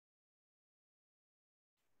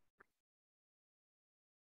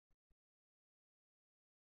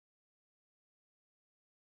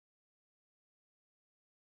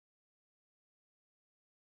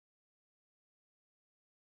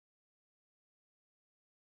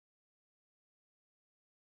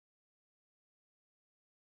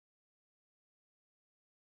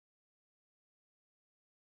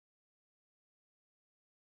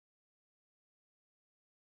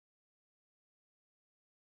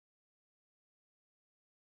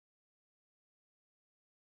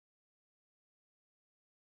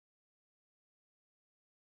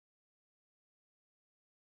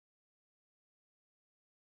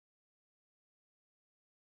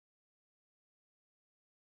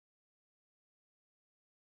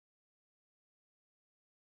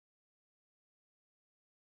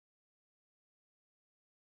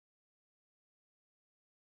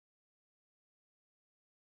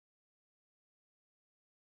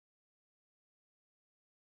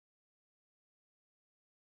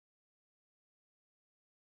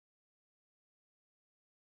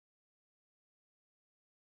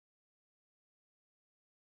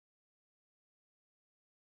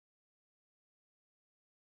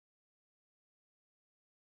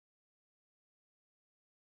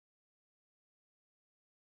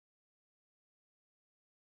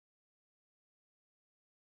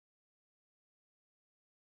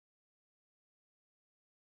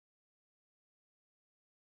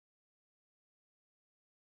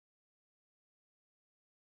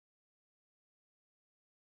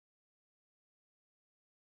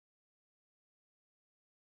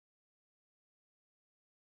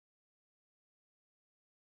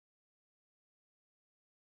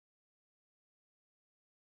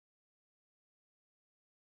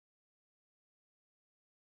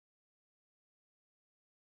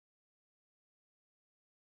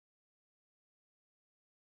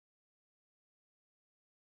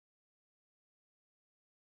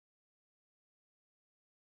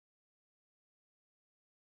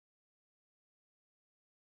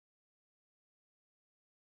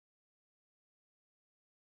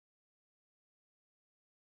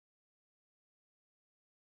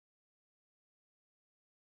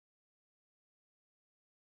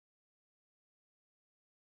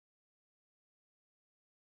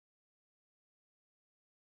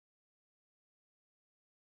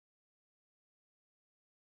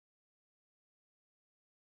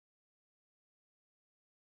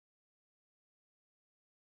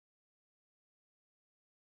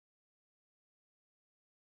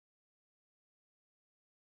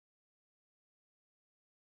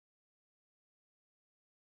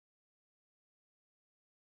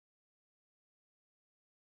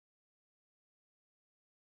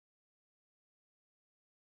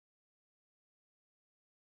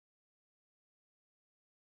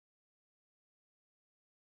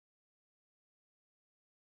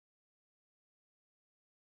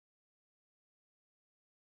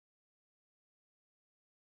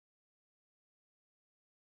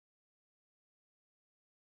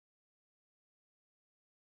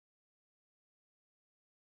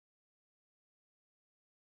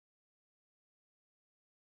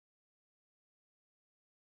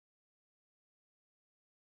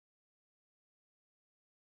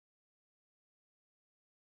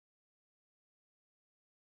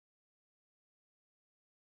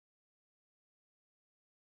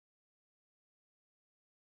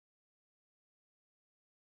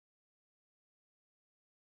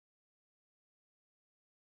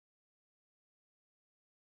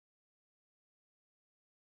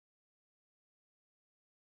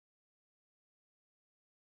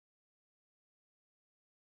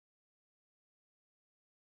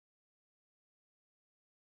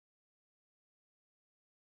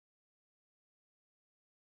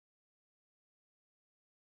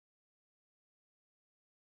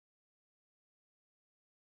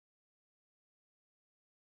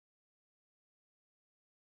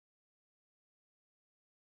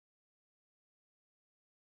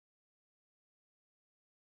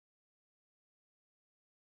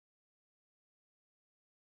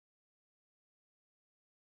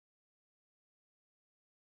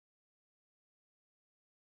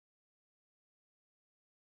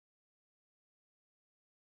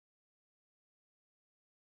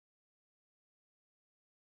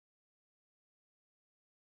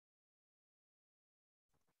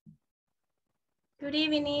Good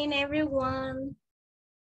evening, everyone.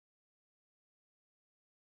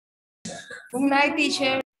 Good night,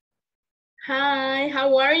 teacher. Hi,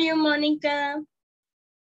 how are you, Monica?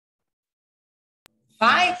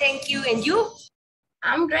 Fine, thank you. And you?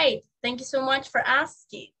 I'm great. Thank you so much for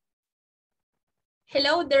asking.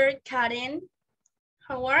 Hello there, Karen.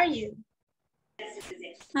 How are you?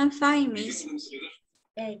 I'm fine, miss.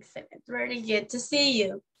 Excellent. Very good to see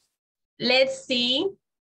you. Let's see.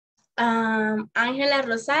 Angela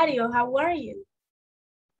Rosario, how are you?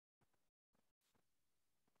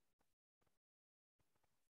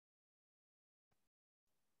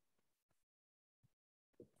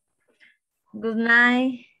 Good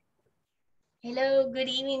night. Hello, good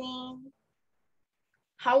evening.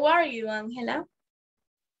 How are you, Angela?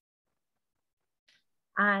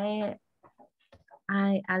 I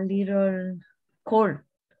a little cold.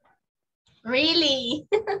 Really?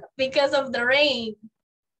 Because of the rain.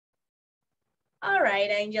 All right,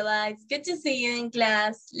 Angela, it's good to see you in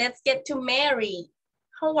class. Let's get to Mary.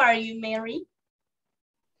 How are you, Mary?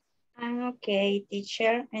 I'm okay,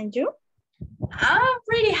 teacher. And you? I'm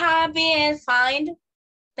pretty happy and fine.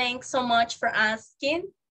 Thanks so much for asking.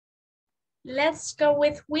 Let's go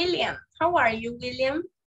with William. How are you, William?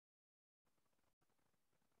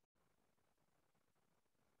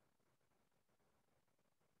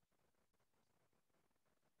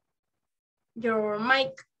 Your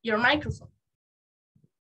microphone.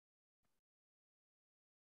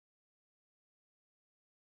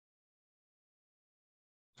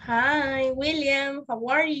 Hi, William. How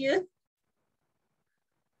are you?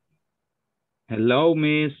 Hello,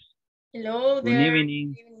 Miss. Hello Good there.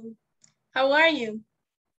 evening. Good evening. How are you?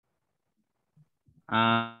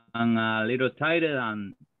 I'm a little tired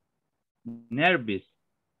and nervous.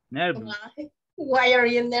 Why are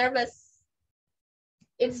you nervous?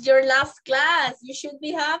 It's your last class. You should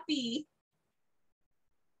be happy.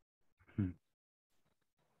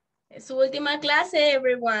 Es su última clase,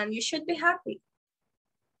 everyone. You should be happy.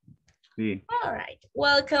 Sí. All right.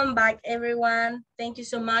 Welcome back, everyone. Thank you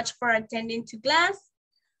so much for attending to class.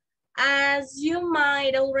 As you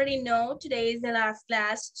might already know, today is the last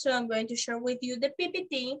class, so I'm going to share with you the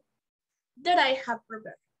PPT that I have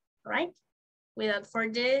prepared, all right? Without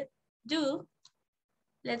further ado,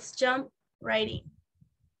 let's jump right in.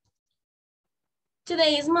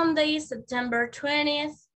 Today is Monday, September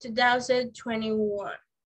 20th, 2021.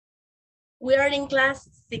 We are in class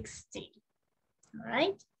 16, all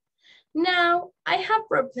right? Now, I have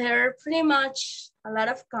prepared pretty much a lot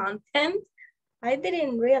of content. I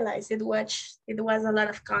didn't realize it was a lot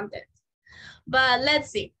of content, but let's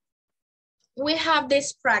see. We have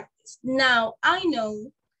this practice. Now, I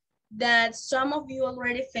know that some of you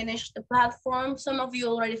already finished the platform. Some of you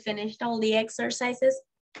already finished all the exercises.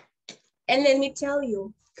 And let me tell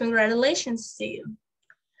you, congratulations to you.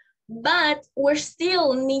 But we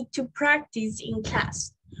still need to practice in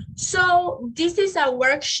class. So this is a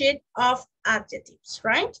worksheet of adjectives,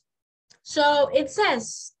 right? So it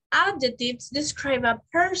says, adjectives describe a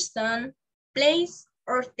person, place,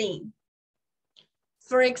 or thing.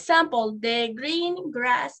 For example, the green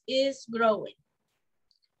grass is growing.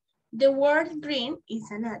 The word green is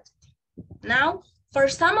an adjective. Now, for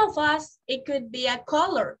some of us, it could be a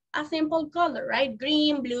color, a simple color, right?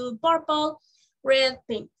 Green, blue, purple, red,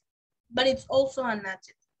 pink, but it's also an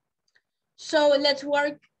adjective. So let's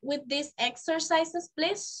work with these exercises,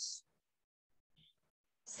 please.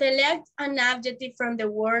 Select an adjective from the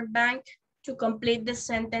word bank to complete the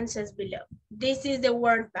sentences below. This is the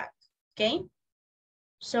word bank, okay?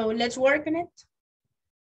 So let's work on it.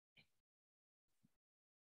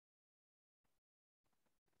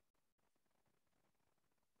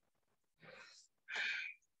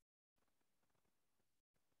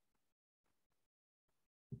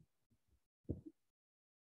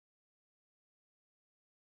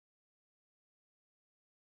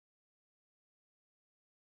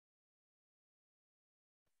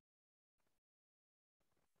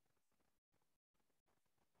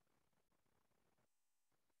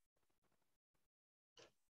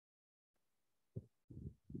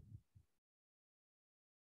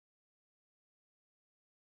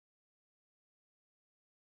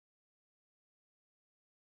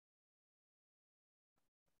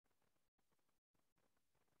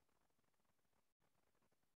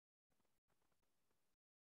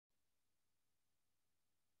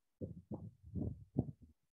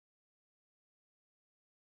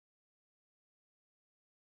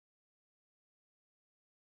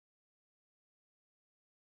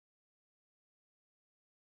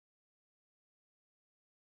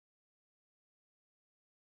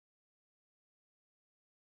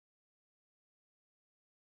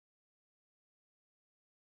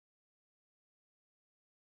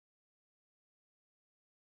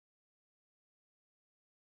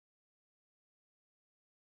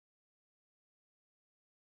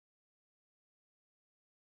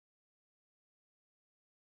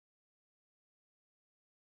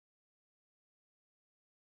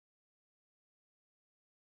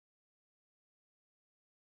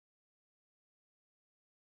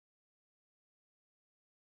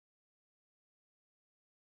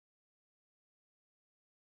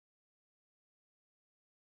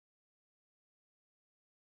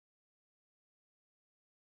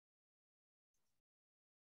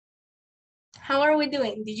 How are we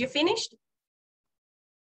doing? Did you finish?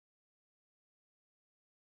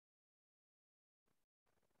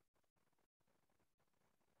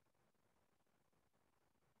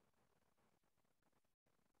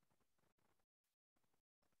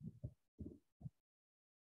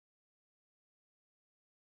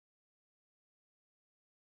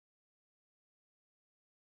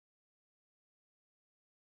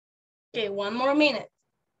 Okay, one more minute.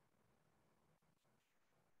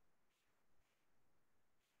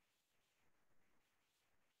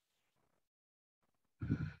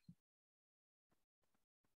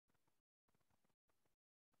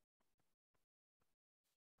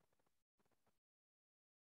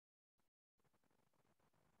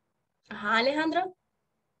 Ajá, Alejandro.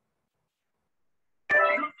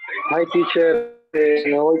 Hi, teacher.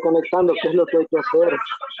 Me voy conectando. ¿Qué es lo que hay que hacer?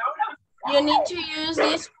 You need to use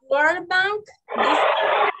this word bank.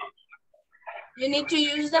 You need to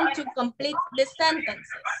use them to complete the sentences.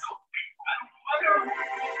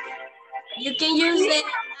 You can use the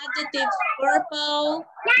adjectives purple,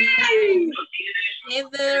 like,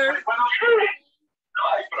 heather. No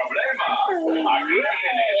hay problema. Aquí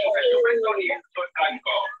tienes un estupendo lienzo en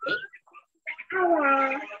blanco.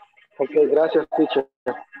 Ok, gracias, teacher.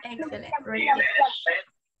 Excellent. Very good.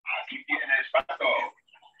 Aquí tienes pato.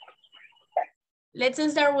 Let's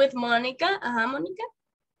start with Monica. Monica.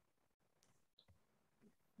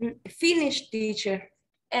 Finish, teacher.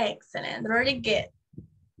 Excellent. Very good.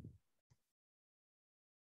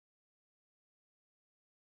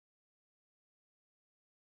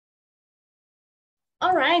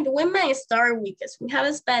 All right, we may start because we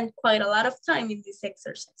have spent quite a lot of time in this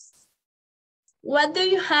exercise. What do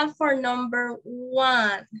you have for number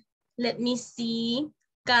 1? Let me see,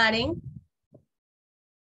 Karen.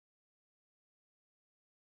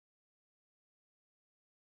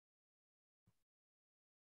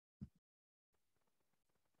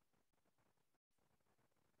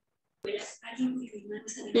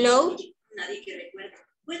 Load.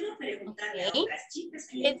 Okay.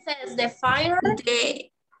 It says the fireman.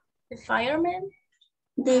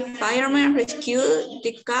 The fireman rescued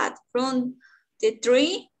the cat from the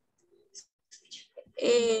tree.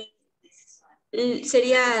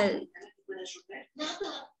 Sería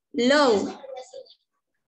low.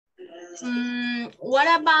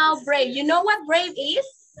 What about brave? You know what brave is?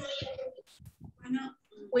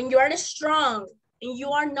 When you are strong and you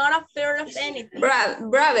are not afraid of anything. Brave.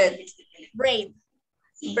 Brave.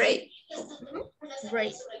 Brave.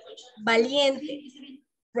 Brave. Valiente.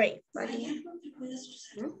 Brave.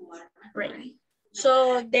 Brave.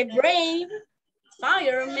 So the brave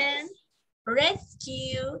fireman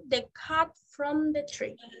rescued the cat from the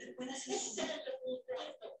tree.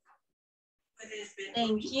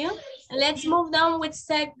 Thank you. Let's move down with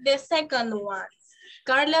the second one.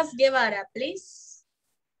 Carlos Guevara, please.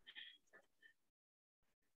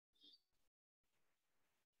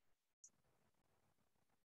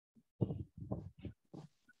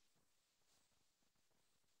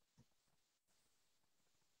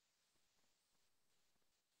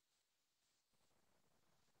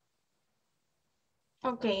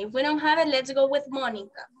 Okay, if we don't have it, let's go with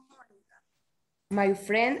Monica. My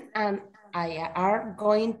friend and I are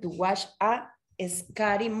going to watch a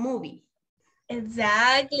scary movie.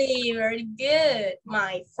 Exactly, very good.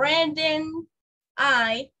 My friend and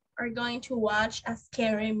I are going to watch a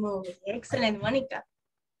scary movie. Excellent, Monica.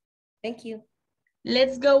 Thank you.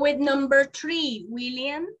 Let's go with number 3,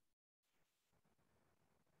 William.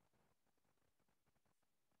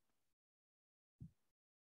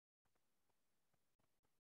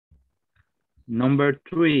 Number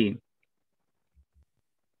 3.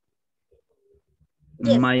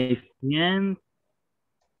 Yes.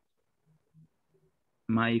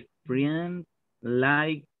 My friend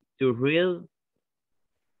like to read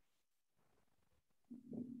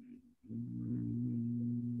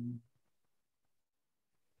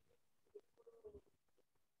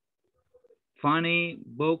funny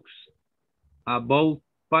books about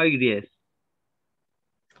pirates.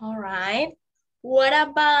 All right. What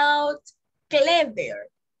about clever?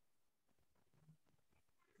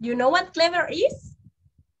 You know what clever is?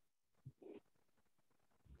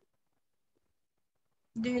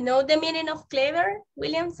 Do you know the meaning of clever,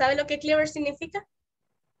 William? ¿Sabe lo que clever significa?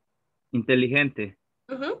 Inteligente.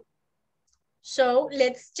 So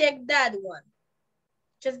let's check that one.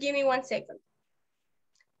 Just give me 1 second.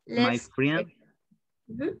 My friend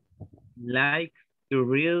likes to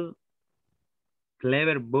read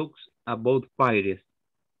clever books about pirates.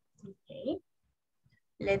 Okay.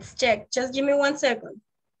 Let's check. Just give me 1 second.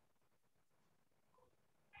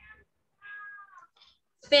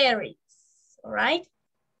 Fairies, all right?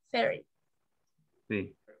 Fairy.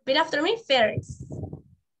 Sí. Repeat after me, fairies.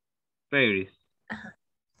 Fairies.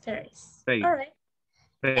 Fairies. Fairies. All right.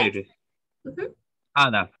 Fairies. Mhm.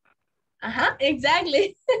 Hadas.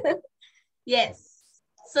 Exactly. Yes.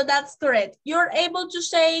 So that's correct. You're able to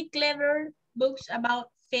say clever books about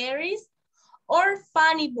fairies or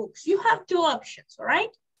funny books. You have two options, all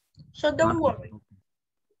right? So don't worry.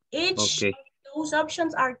 Each Okay. of those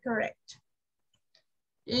options are correct.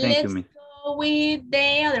 Thank you, Let's miss. go with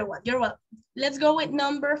the other one. You're welcome. Let's go with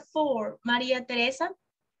number 4, Maria Teresa.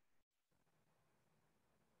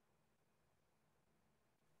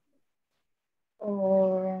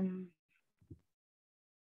 Or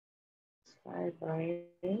bye.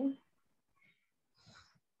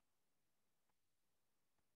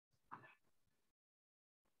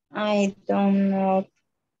 I don't know.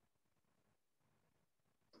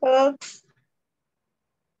 Well,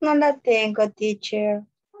 no la tengo, teacher.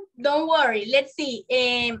 Don't worry. Let's see.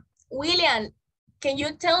 William, can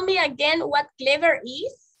you tell me again what clever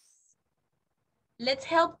is? Let's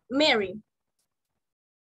help Mary.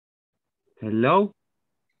 Hello.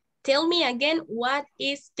 Tell me again what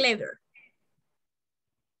is clever.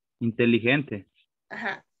 Inteligente.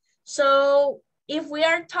 So if we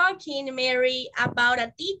are talking, Mary, about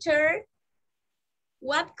a teacher,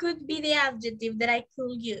 what could be the adjective that I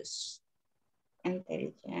could use?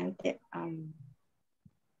 Inteligente.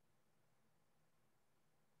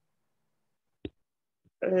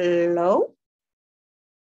 Low.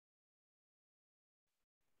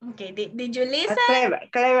 Okay, did you listen? Clever.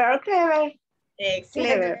 Excellent.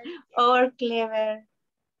 Clever. Or clever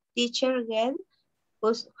teacher get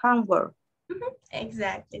whose homework.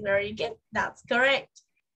 Exactly, very good. That's correct.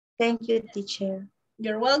 Thank you, teacher.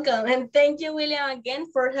 You're welcome. And thank you, William, again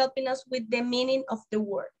for helping us with the meaning of the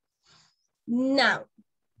word. Now,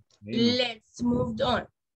 let's move on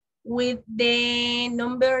with the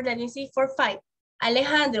number, let me see, for 5.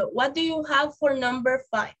 Alejandro, what do you have for number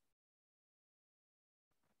 5?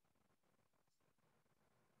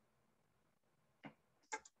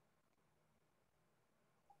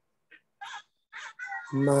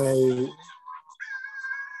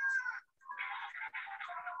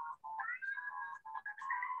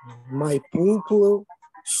 My purple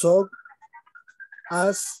sock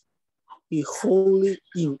has a hole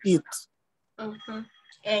in it.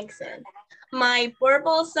 Excellent. My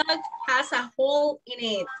purple sock has a hole in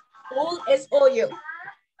it. Hole is oil.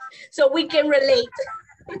 So we can relate.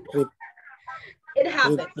 It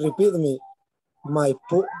happened. Repeat me. My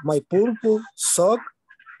purple sock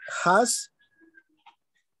has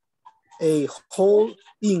a hole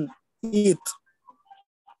in it.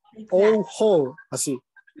 Exactly. Oh, hole, así.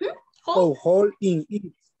 Hole. Oh, hole in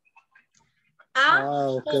it.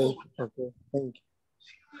 Okay. Okay, thank you.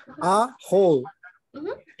 A hole.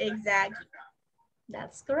 Exactly.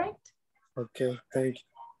 That's correct. Okay, thank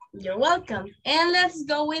you. You're welcome. And let's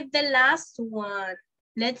go with the last one.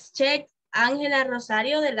 Let's check Ángela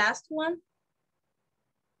Rosario, the last one.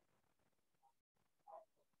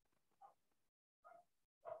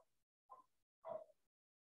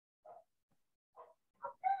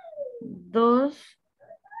 Does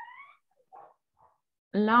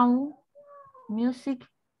loud music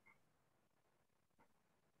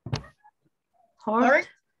hurt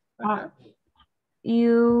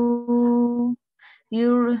your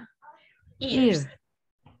ear?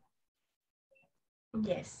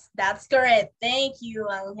 Yes, that's correct. Thank you,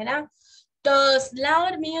 Angela. Does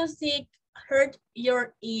loud music hurt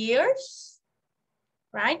your ears?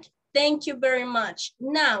 Right? Thank you very much.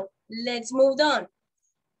 Now, let's move on.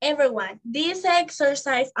 Everyone, these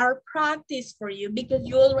exercises are practice for you because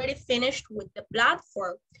you already finished with the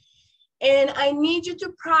platform. And I need you to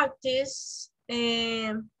practice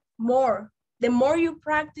more. The more you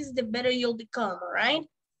practice, the better you'll become, all right?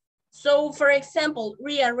 So for example,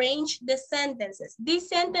 rearrange the sentences. These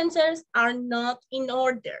sentences are not in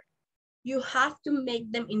order. You have to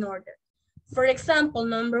make them in order. For example,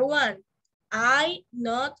 number 1, I,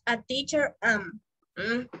 not a teacher, am.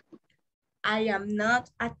 I am not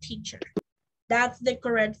a teacher. That's the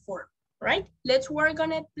correct form, right? Let's work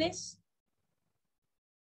on it, please.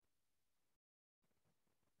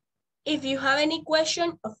 If you have any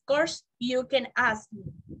question, of course, you can ask me.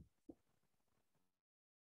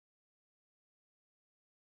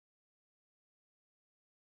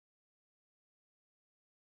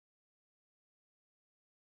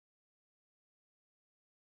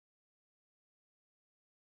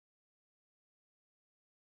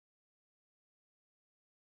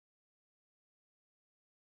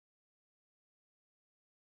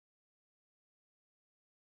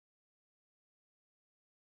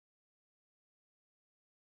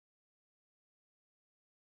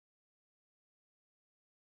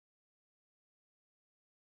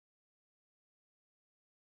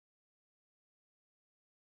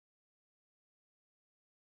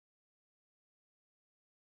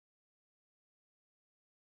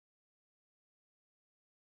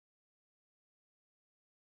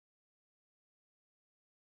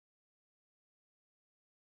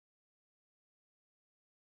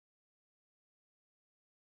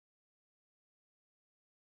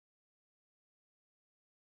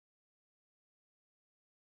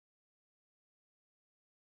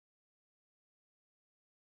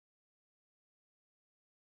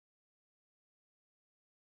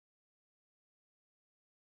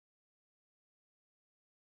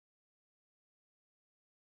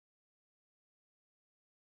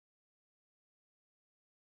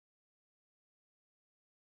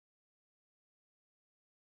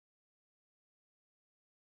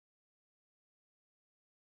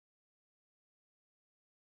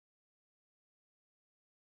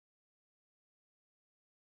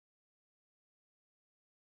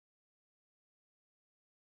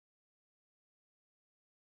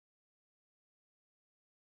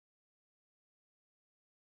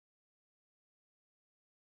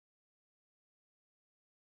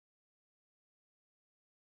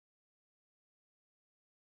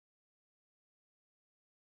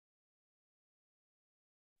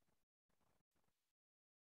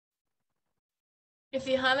 If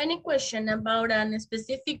you have any question about a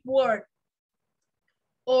specific word,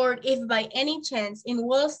 or if by any chance in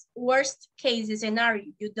worst case scenario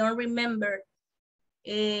you don't remember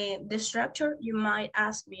the structure, you might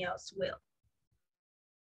ask me as well.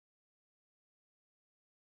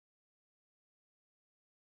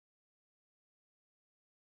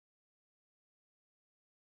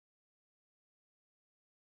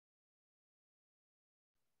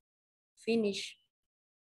 Finish.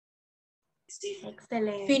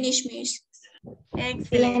 Excellent. Finish, miss. Excellent.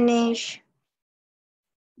 Finish.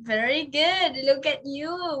 Very good. Look at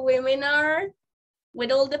you. Women are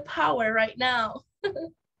with all the power right now.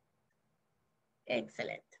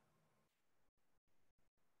 Excellent.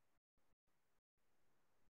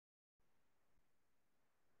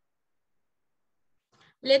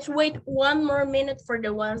 Let's wait 1 more minute for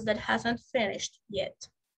the ones that hasn't finished yet.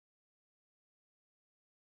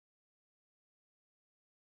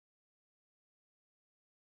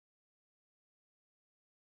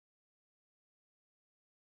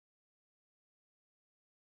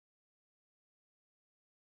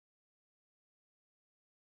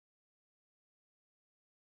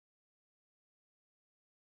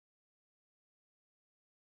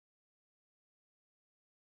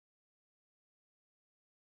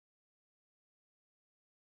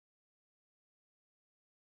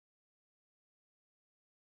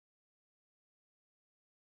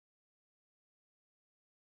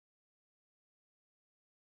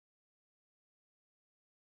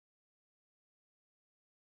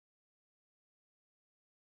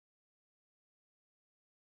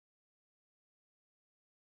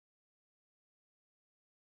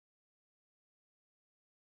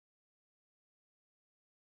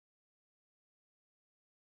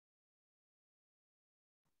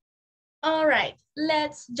 All right,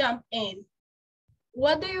 let's jump in.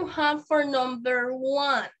 What do you have for number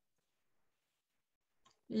 1?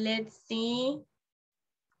 Let's see.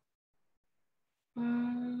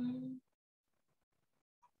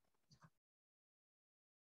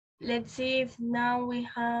 Let's see if now we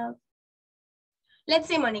have. Let's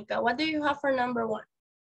see, Monica, what do you have for number 1?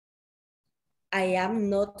 I am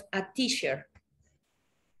not a teacher.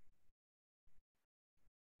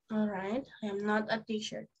 All right, I am not a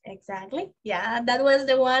teacher. Exactly. Yeah, that was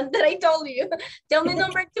the one that I told you. Tell me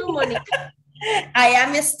number 2, Monica. I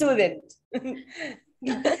am a student.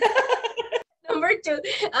 Number 2.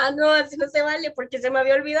 Ah, no, así no se vale porque se me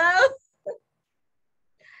había olvidado.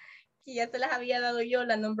 Y ya se las había dado yo,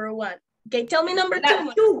 la number 1. Okay, tell me number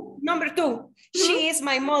 2. Number 2. She is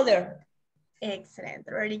my mother. Excellent,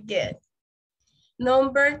 very good.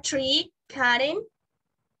 Number 3, Karen.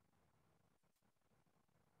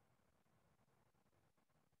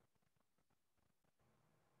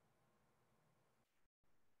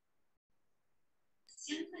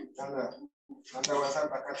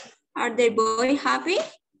 Are the boys happy?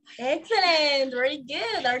 Excellent, very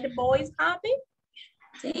good. Are the boys happy?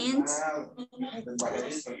 Thanks.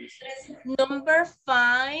 Number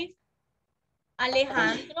 5,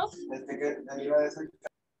 Alejandro.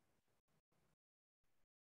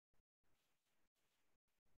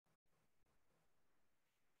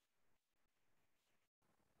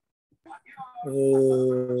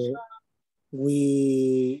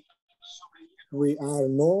 We are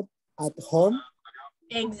not at home.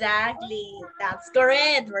 Exactly, that's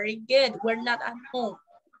correct. Very good. We're not at home.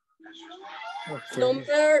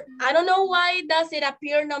 Okay. I don't know why does it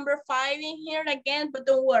appear number 5 in here again, but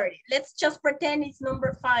don't worry. Let's just pretend it's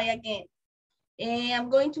number 5 again. And I'm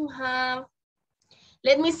going to have,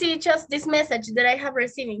 let me see just this message that I have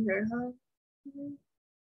receiving here.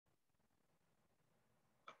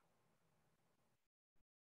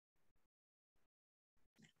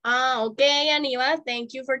 Okay, Aniva,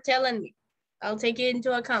 thank you for telling me. I'll take it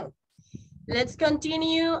into account. Let's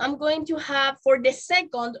continue. I'm going to have for the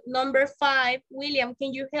second, number 5, William,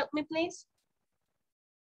 can you help me, please?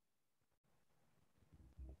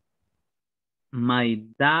 My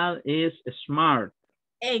dad is smart.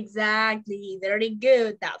 Exactly, very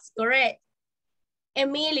good, that's correct.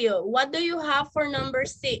 Emilio, what do you have for number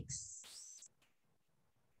 6?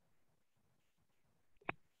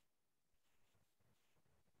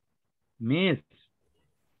 Miss.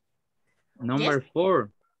 Number Yes?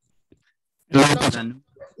 4.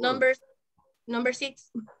 Number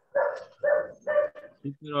 6.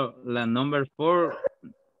 Sí, pero la number 4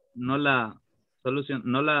 no la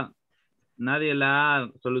nadie la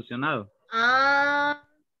ha solucionado.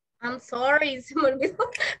 I'm sorry, se me olvidó.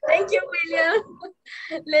 Thank you, William.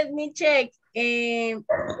 Let me check. Okay,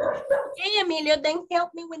 Emilio, then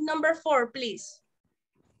help me with number 4, please.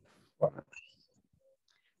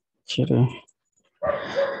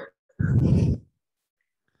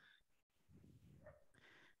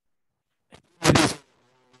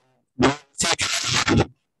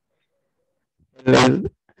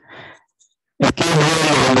 El- es que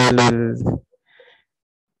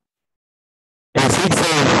el six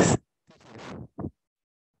es,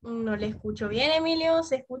 No le escucho bien, Emilio.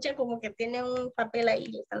 Se escucha como que tiene un papel ahí.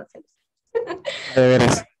 Le están haciendo. de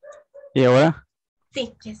veras. ¿Y ahora?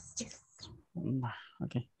 Sí, yes, yes.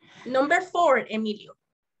 Ok. Number 4, Emilio.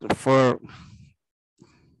 For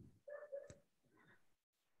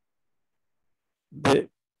the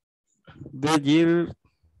year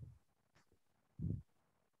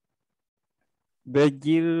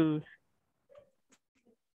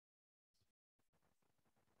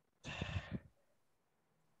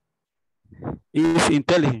is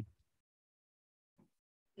intelligent.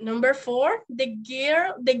 Number 4, the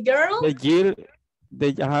girl. The year,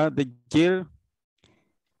 the year,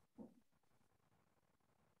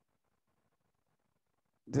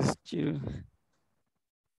 this year.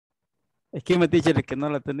 Es que me teacher que no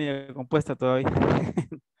la tenía compuesta todavía.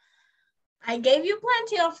 I gave you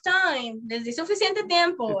plenty of time. Les di suficiente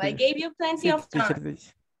tiempo. I gave you plenty of time.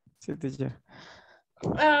 Sí, teacher.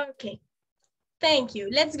 Okay. Thank you.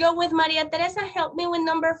 Let's go with Maria Teresa. Help me with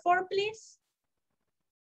number 4, please.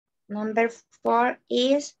 Number 4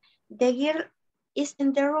 is the girl is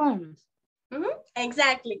in the room.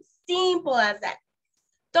 Exactly. Simple as that.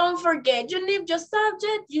 Don't forget, you need your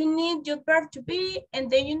subject, you need your verb to be, and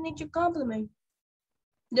then you need your complement.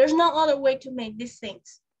 There's no other way to make these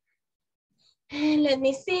things. And let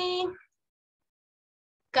me see.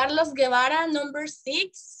 Carlos Guevara, number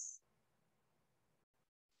 6.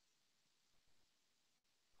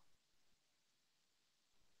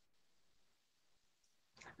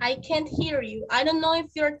 I can't hear you. I don't know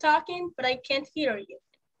if you're talking, but I can't hear you.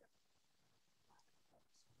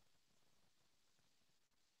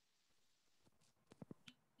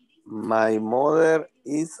 My mother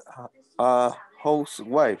is a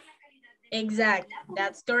housewife. Exactly,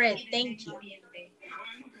 that's correct. Thank you.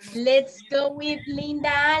 Let's go with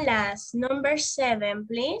Linda Alas, number 7,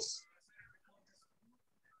 please.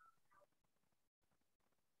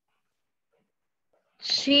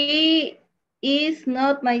 She is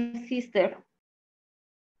not my sister.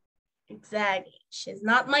 Exactly. She's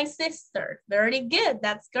not my sister. Very good.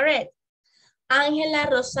 That's correct. Angela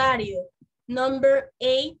Rosario, number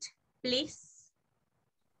 8, please.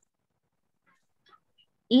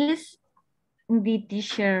 Is the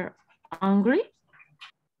teacher angry?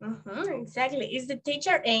 Exactly. Is the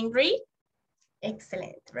teacher angry?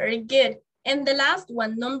 Excellent. Very good. And the last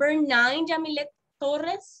one, number 9, Yamilet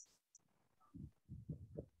Torres.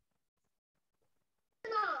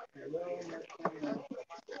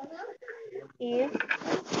 Is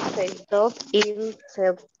the dog in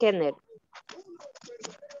the kennel?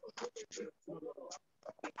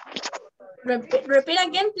 Repeat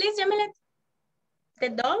again, please, Yamilet. The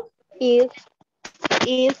dog?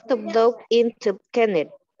 Is the dog in the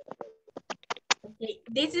kennel? Okay.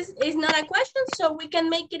 This is not a question, so we can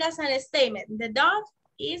make it as a statement. The dog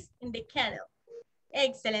is in the kennel.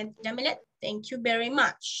 Excellent, Yamilet. Thank you very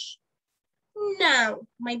much. Now,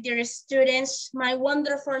 my dear students, my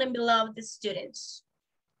wonderful and beloved students,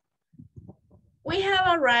 we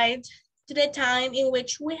have arrived to the time in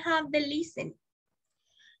which we have the listening.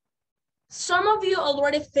 Some of you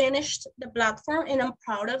already finished the platform and I'm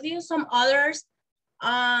proud of you. Some others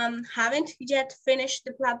haven't yet finished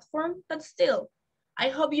the platform, but still, I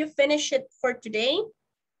hope you finish it for today.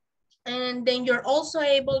 And then you're also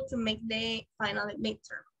able to make the final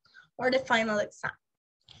midterm or the final exam.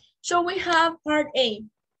 So we have part A,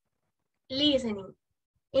 listening,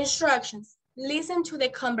 instructions. Listen to the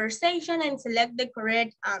conversation and select the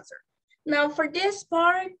correct answer. Now for this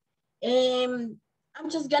part, I'm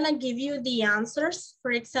just gonna give you the answers.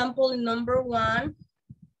 For example, in number 1,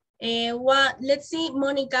 let's see,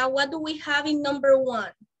 Monica, what do we have in number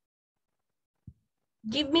 1?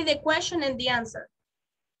 Give me the question and the answer.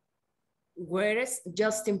 Where is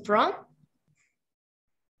Justin from?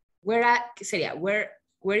 Where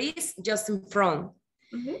is Justin from?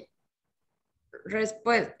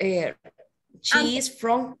 She is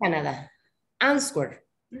from Canada. Answer.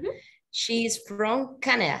 She is from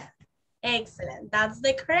Canada. Excellent. That's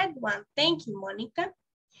the correct one. Thank you, Monica.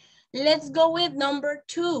 Let's go with number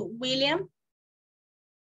 2, William.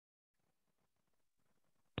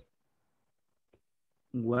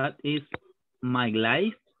 What is my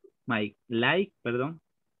life? Perdón.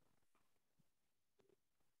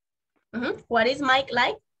 What is Mike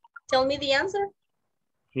like? Tell me the answer.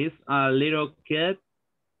 He's a little kid,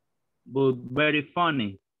 but very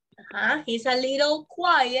funny. He's a little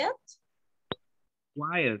quiet.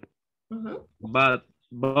 But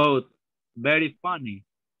both very funny.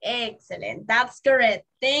 Excellent. That's correct.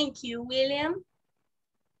 Thank you, William.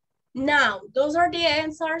 Now, those are the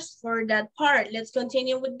answers for that part. Let's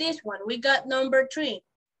continue with this one. We got number 3.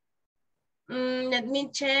 Let me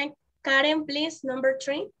check. Karen, please, number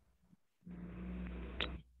 3.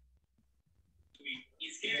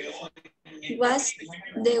 Was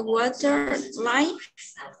the water light?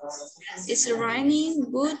 It's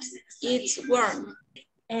raining, but it's warm.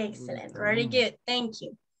 Excellent, very good, thank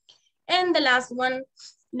you. And the last one,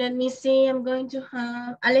 let me see, I'm going to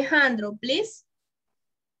have Alejandro, please.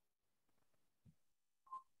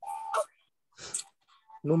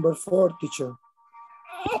 Number 4, teacher.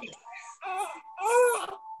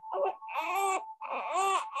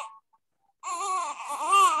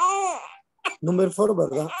 Number 4,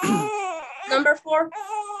 ¿verdad? Number 4.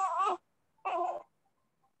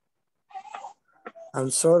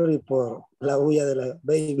 I'm sorry por la huella de la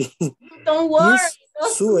baby. Don't worry.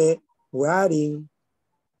 Is Sue wearing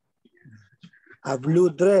a blue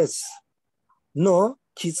dress? No,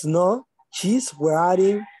 she's not. She's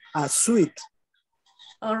wearing a suit.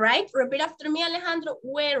 All right, repeat after me, Alejandro.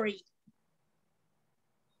 Wearing.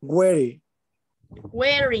 Wearing.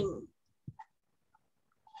 Wearing.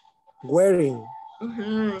 Wearing.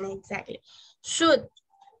 Exactly. Should.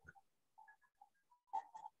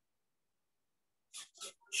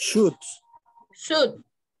 Should. Should.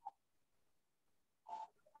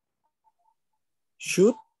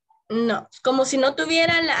 Should. No, como si no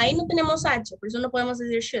tuviera la, ahí no tenemos H, por eso no podemos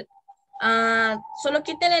decir should. Solo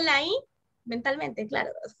quítale la I mentalmente,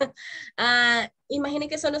 claro. Imagine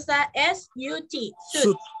que solo está S-U-T.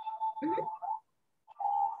 Should.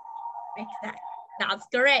 Exactly. That's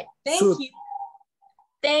correct. Thank you.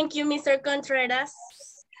 Thank you, Mr. Contreras.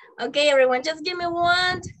 Okay, everyone, just give me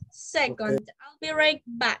 1 second. Okay. I'll be right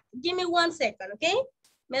back. Give me 1 second, okay?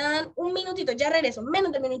 Me dan un minutito, ya regreso,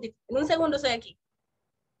 menos de un minutito. En un segundo estoy aquí.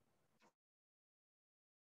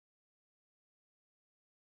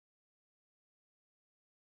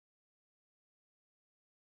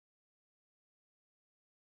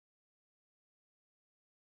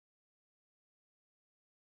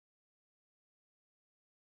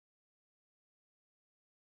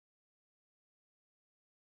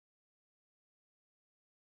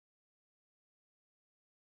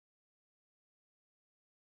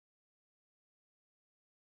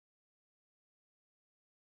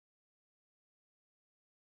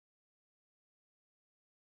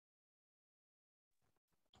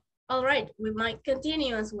 All right, we might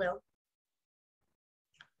continue as well.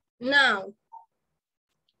 Now,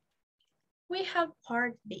 we have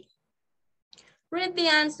part B. Read the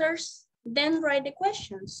answers, then write the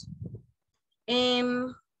questions.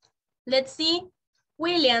 Let's see.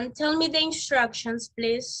 William, tell me the instructions,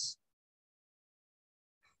 please.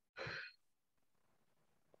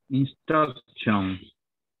 Instructions.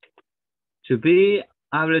 To be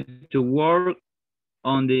able to work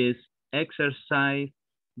on this exercise,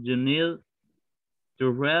 you need to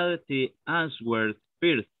read the answers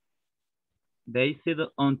first. Based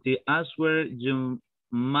on the answer, you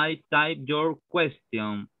might type your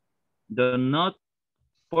question. Do not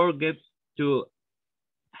forget to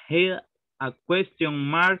hit a question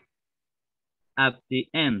mark at the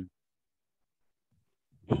end.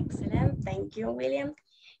 Excellent, thank you, William.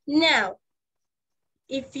 Now,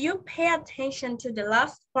 if you pay attention to the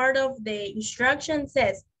last part of the instruction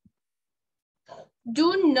says,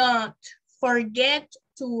 do not forget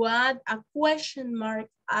to add a question mark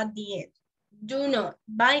at the end. Do not,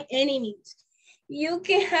 by any means. You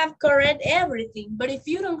can have correct everything, but if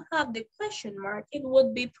you don't have the question mark, it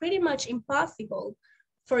would be pretty much impossible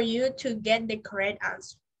for you to get the correct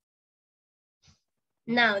answer.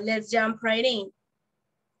 Now, let's jump right in.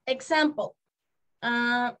 Example,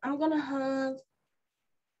 I'm gonna have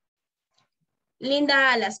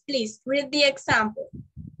Linda Alas, please read the example.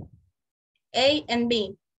 A and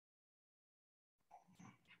B.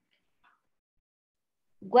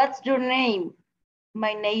 What's your name?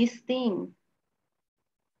 My name is Tim.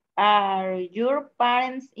 Are your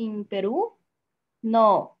parents in Peru?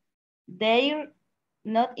 No, they're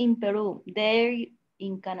not in Peru. They're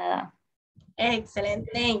in Canada. Excellent,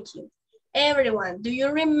 thank you. Everyone, do you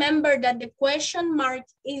remember that the question mark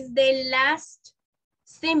is the last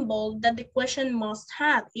symbol that the question must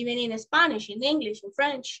have, even in Spanish, in English, in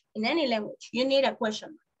French, in any language, you need a question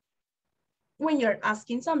mark when you're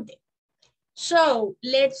asking something. So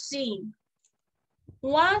let's see.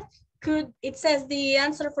 What could, it says the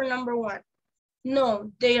answer for number 1.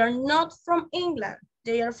 No, they are not from England.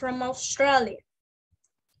 They are from Australia.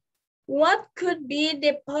 What could be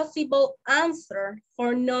the possible answer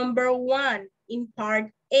for number 1 in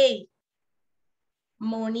part A?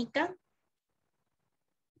 Monica?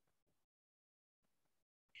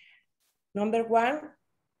 Number 1,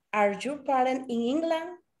 Are your parents in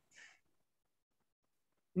England?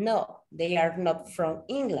 No, they are not from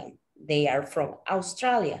England. They are from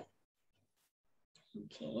Australia.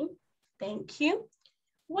 Okay, thank you.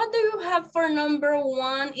 What do you have for number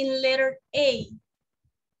 1 in letter A?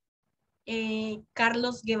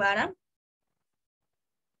 Carlos Guevara.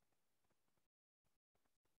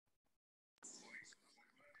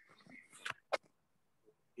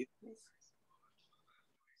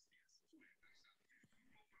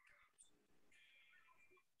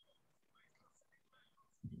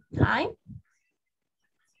 Hi.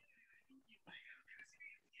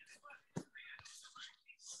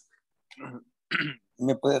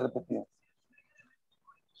 ¿Me puede repetir?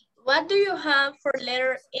 What do you have for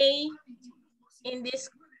letter A in this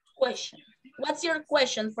question? What's your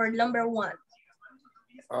question for number 1?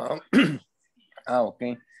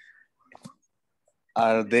 Okay.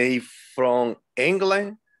 Are they from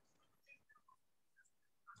England?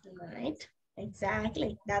 Right,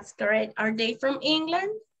 exactly. That's correct. Are they from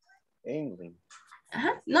England? England.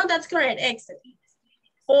 No, that's correct. Excellent.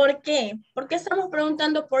 ¿Por qué? ¿Por qué estamos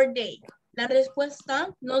preguntando por they? La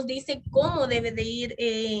respuesta nos dice cómo debe de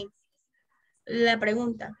ir la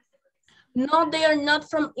pregunta. No, they are not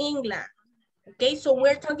from England. Okay, so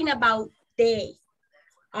we're talking about they.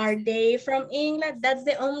 Are they from England? That's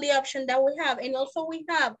the only option that we have. And also we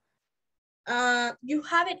have, you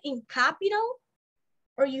have it in capital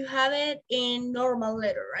or you have it in normal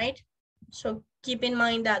letter, right? So keep in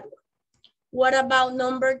mind that one. What about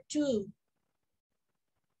number 2?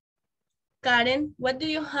 Karen, what do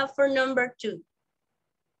you have for number 2?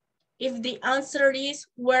 If the answer is,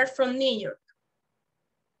 we're from New York.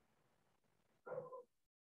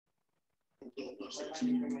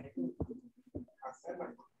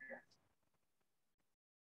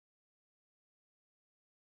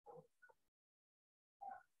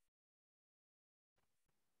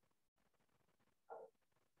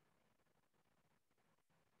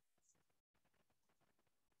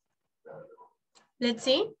 Let's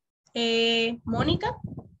see. Mónica.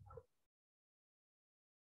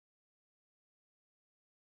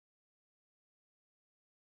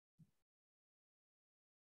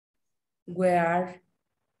 Where are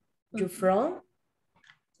you from?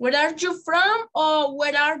 Where are you from or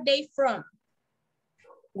where are they from?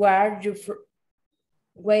 Where are you from?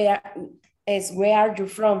 Where are you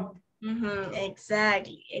from?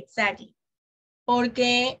 Exactly, exactly.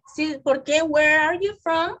 Porque where are you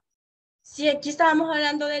from? Si aquí estábamos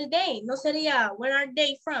hablando del they, no sería where are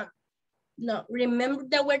they from? No, remember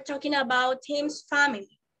that we're talking about him's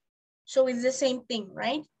family. So it's the same thing,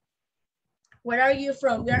 right? Where are you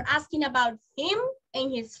from? We are asking about him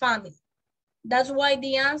and his family. That's why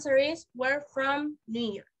the answer is we're from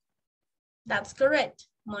New York. That's correct.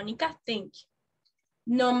 Monica, thank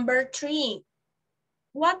you. Number 3.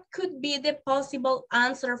 What could be the possible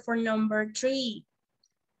answer for number 3?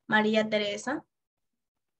 Maria Teresa.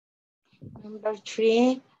 Number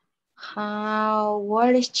 3, how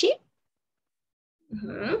old is she?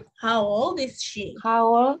 How old is she? How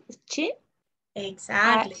old is she?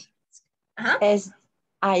 Exactly.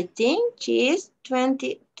 I think she is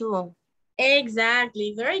 22.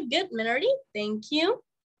 Exactly. Very good, Melody. Thank you.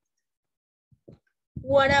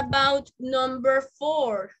 What about number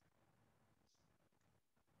 4?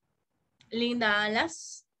 Linda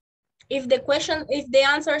Alas. If the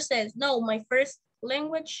answer says, no, my first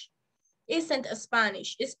language isn't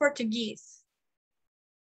Spanish, it's Portuguese.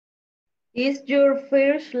 Is your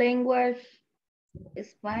first language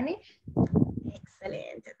Spanish?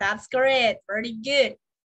 Excellent. That's correct. Very good.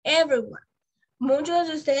 Everyone. Muchos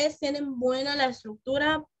de ustedes tienen buena la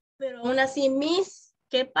estructura, pero aún así, Miss,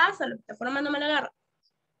 ¿qué pasa? La plataforma no me la agarra.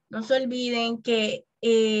 No se olviden que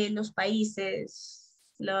los países,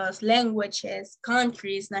 los languages,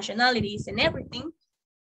 countries, nationalities, and everything,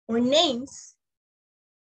 or names,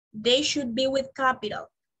 they should be with capital.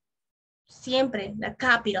 Siempre la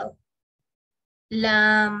capital.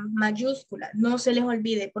 La mayúscula, no se les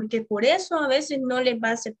olvide, porque por eso a veces no les va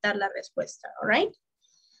a aceptar la respuesta, all right?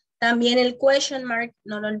 También el question mark,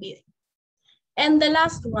 no lo olviden. And the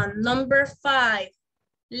last one, number 5.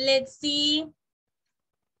 Let's see.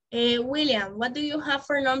 William, what do you have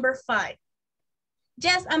for number 5?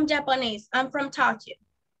 Yes, I'm Japanese. I'm from Tokyo.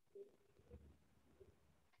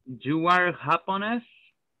 You are Japanese?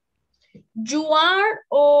 You are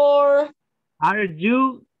or? Are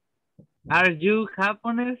you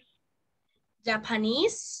Japanese?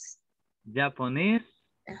 Japanese. Japanese?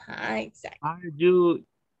 Exactly. Are you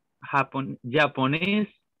Japanese?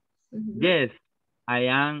 Yes, I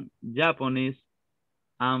am Japanese.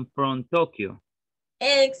 I'm from Tokyo.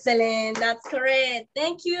 Excellent. That's correct.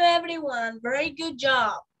 Thank you, everyone. Very good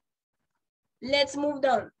job. Let's move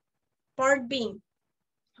on. Part B.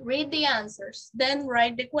 Read the answers, then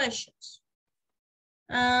write the questions.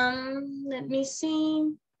 Let me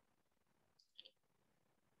see.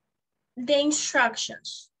 The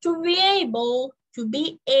instructions. To be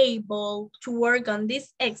able to work on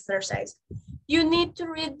this exercise, you need to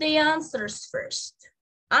read the answers first.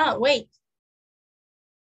 Ah, wait.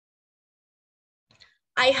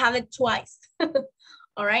 I have it twice.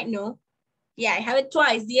 All right, no. Yeah, I have it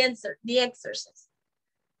twice, the exercise.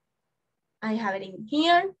 I have it in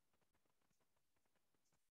here.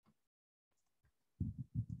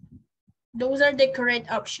 Those are the correct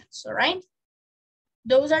options, all right?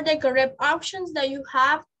 Those are the correct options that you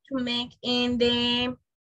have to make in the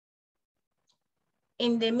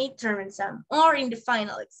midterm exam or in the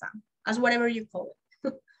final exam, as whatever you call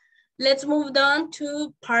it. Let's move on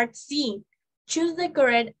to part C. Choose the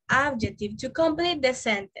correct adjective to complete the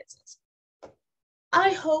sentences.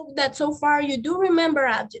 I hope that so far you do remember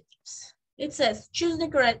adjectives. It says, choose the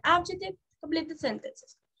correct adjective to complete the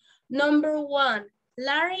sentences. Number 1,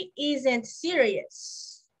 Larry isn't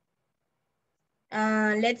serious.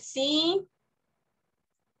 Let's see.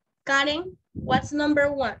 Karen, what's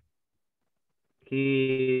number 1?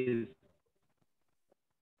 He's...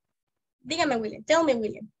 Dígame, William. Tell me,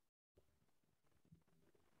 William.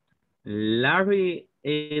 Larry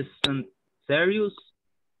isn't serious.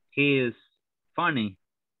 He is funny.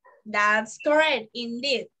 That's correct.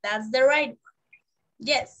 Indeed, that's the right one.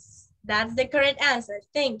 Yes, that's the correct answer.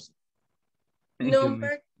 Thank you. Thank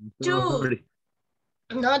Number you,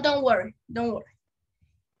 2. No, don't worry. Don't worry.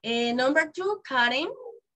 Number 2, Karen.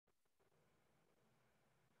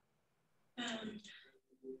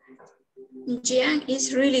 Jian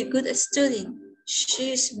is really good student.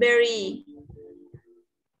 She's very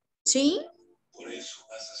sweet.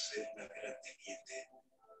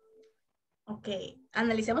 Ok,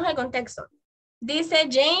 analicemos el contexto. Dice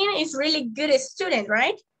Jane is really good student,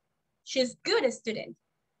 right? She's good student.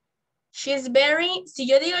 She's very, si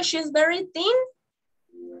yo digo she's very thin,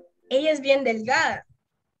 ella es bien delgada.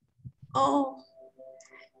 Oh,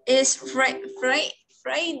 is friendly?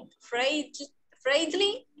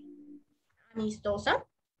 Amistosa.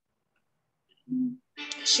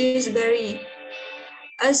 She's very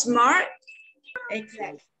smart.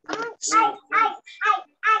 Exactly.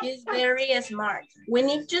 She's very smart. We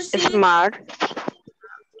need to see. Smart.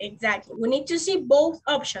 Exactly. We need to see both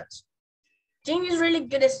options. Jane is really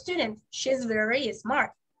good student. She's very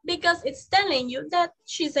smart because it's telling you that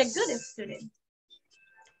she's a good student.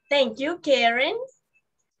 Thank you, Karen.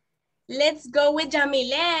 Let's go with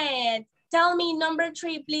Jamilet. Tell me number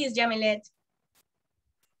 3, please, Jamilet.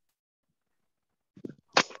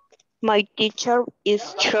 My teacher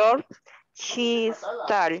is short. She's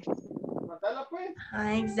tall.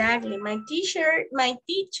 Exactly. My teacher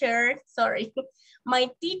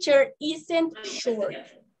isn't short.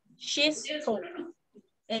 She's tall.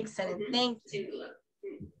 Excellent. Thank you.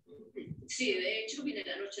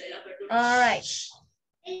 All right.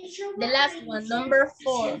 The last one, number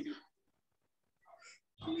 4.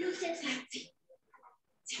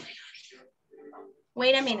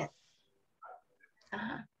 Wait a minute.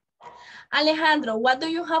 Alejandro, what do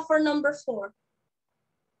you have for number 4?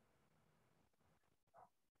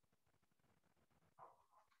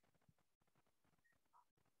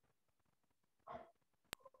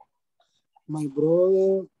 My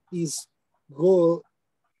brother is good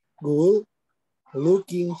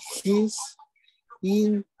looking. He's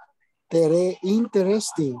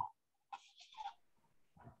interesting.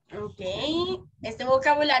 Ok, este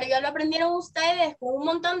vocabulario ya lo aprendieron ustedes con un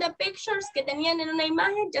montón de pictures que tenían en una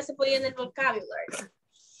imagen, ya se podía en el vocabulary.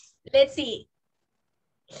 Let's see.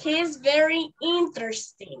 He's very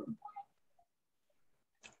interesting.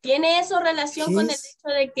 ¿Tiene eso relación con el hecho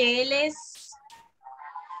de que él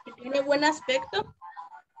que tiene buen aspecto?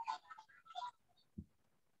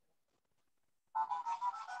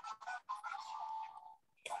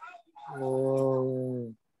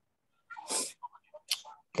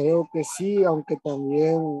 Creo que sí, aunque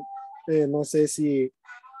también no sé si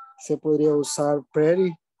se podría usar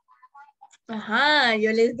pretty. Ajá,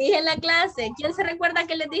 yo les dije en la clase. ¿Quién se recuerda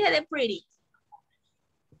que les dije de pretty?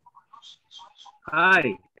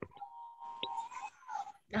 Ay.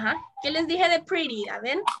 Ajá, ¿qué les dije de pretty? A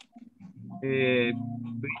ver. Pretty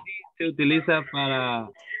se utiliza para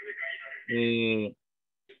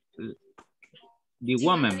the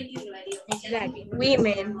woman. Exactly,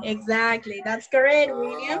 women, exactly. That's correct,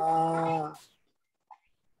 William.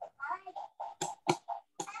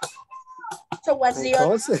 So what's the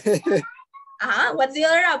other? What's the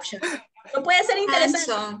other option? No puede ser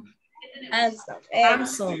interesante.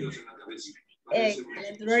 Handsome.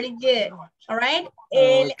 Excellent, very good. All right.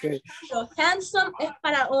 Okay. So handsome es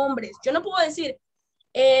para hombres. Yo no puedo decir,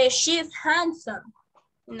 she's handsome.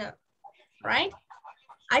 No, right?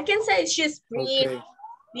 I can say she's pretty, Okay.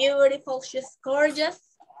 beautiful, she's gorgeous,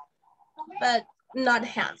 but not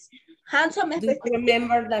handsome. Handsome es Do you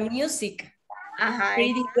remember the music? Ajá,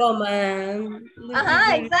 Pretty woman.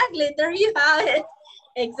 exactly. There you have it.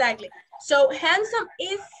 Exactly. So handsome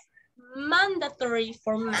is mandatory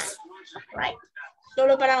for men, right?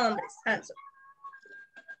 Solo para hombres, handsome.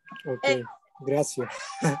 Okay. Gracias.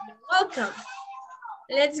 You're welcome.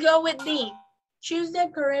 Let's go with D. Choose the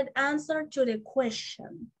correct answer to the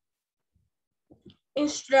question.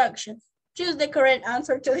 Instructions. Choose the correct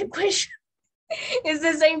answer to the question. It's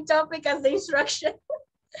the same topic as the instruction.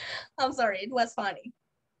 I'm sorry, it was funny.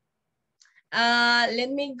 Let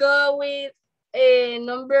me go with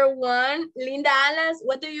number 1. Linda Alas,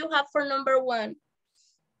 what do you have for number 1?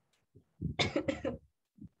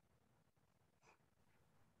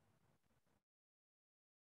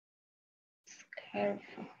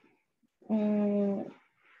 Careful.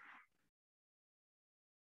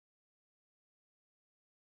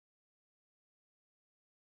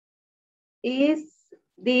 Is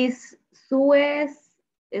this Suez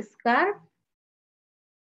scarf?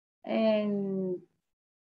 And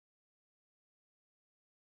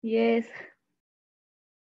yes,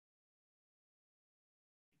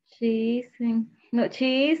 cheese. No,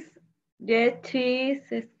 cheese. Yes, cheese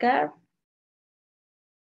scarf.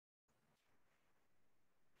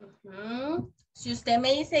 Si usted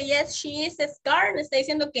me dice, yes, she is a scarf, me está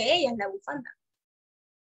diciendo que ella es la bufanda.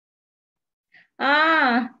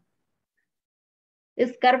 Ah,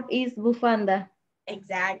 scarf is bufanda.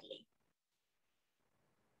 Exactly.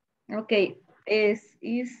 Okay, okay,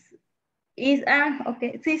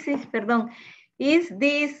 sí, perdón. Is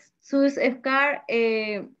this Suez scarf?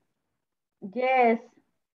 Yes.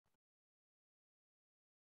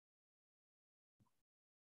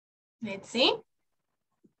 Let's see.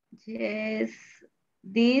 Yes,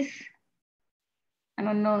 this, I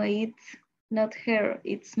don't know, it's not her,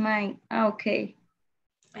 it's mine. Okay.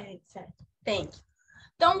 Exactly. Thank you.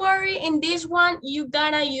 Don't worry, in this one, you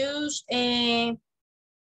gotta use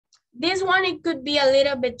this one, it could be a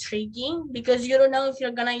little bit tricky because you don't know if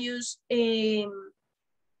you're gonna use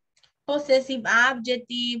possessive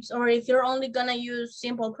adjectives or if you're only gonna use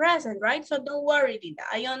simple present, right? So don't worry, Linda,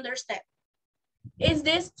 I understand. Is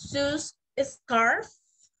this Sue's scarf?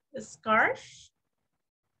 Scarf?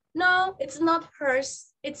 No, it's not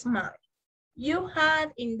hers, it's mine. You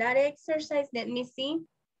had in that exercise, let me see.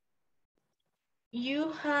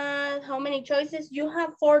 You had how many choices? You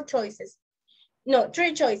have 4 choices. No,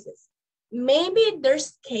 3 choices. Maybe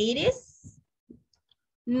there's Katie's.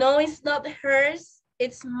 No, it's not hers,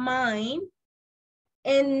 it's mine.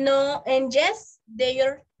 And no, and yes, they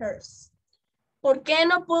are hers. ¿Por qué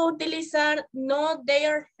no puedo utilizar no, they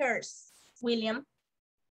are hers, William?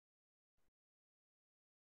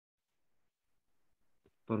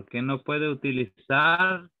 ¿Por qué no puede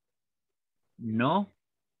utilizar no?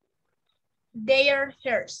 They are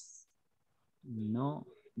hers. No,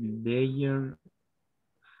 they are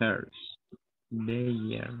hers.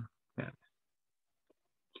 They are hers.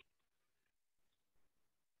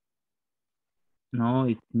 No,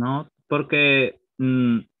 it's not. Porque,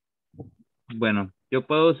 bueno, yo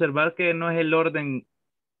puedo observar que no es el orden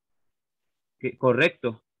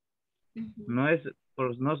correcto. No es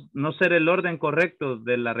por no ser el orden correcto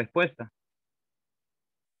de la respuesta.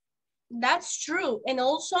 That's true. And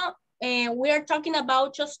also, we are talking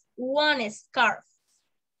about just one scarf.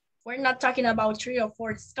 We're not talking about 3 or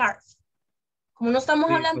 4 scarves. Como no estamos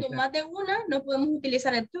hablando más de una, no podemos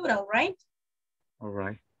utilizar el plural, right? All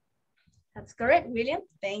right. That's correct, William.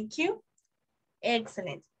 Thank you.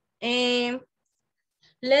 Excellent.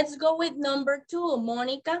 Let's go with number 2,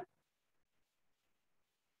 Monica.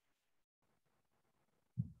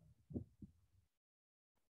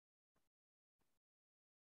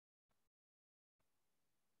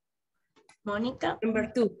 Monica.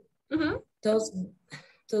 Number 2.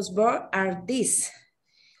 Those birds are these.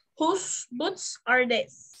 Whose boots are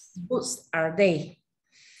these? Boots are they?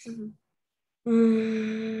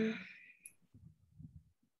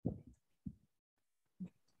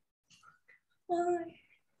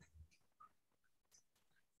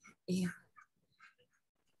 Yeah.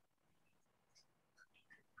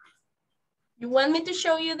 You want me to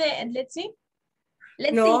show you the, let's see?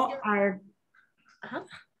 Let's no, see. Are,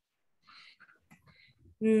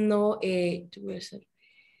 no,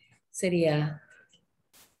 sería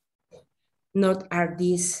not are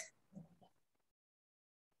these.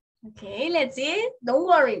 Okay, let's see. Don't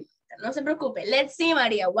worry. correcta. No se preocupe. Let's see,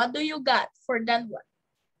 Maria. What do you got for that one?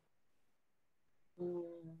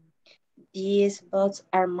 These books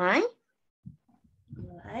are mine.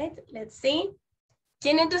 All right, let's see.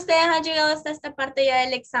 ¿Quiénes de ustedes han llegado hasta esta parte ya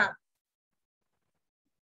del examen?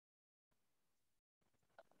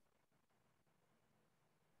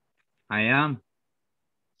 I am.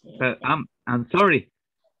 But I'm sorry.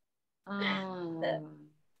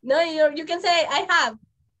 No, you can say I have.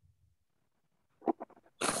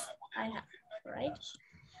 I have, right?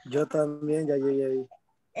 Yo también ya llegué ahí.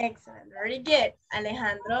 Excellent, very good.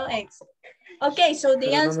 Alejandro, excellent. Okay, so the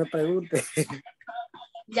Pero no answer. me pregunte.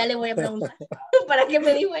 Ya le voy a preguntar. ¿Para qué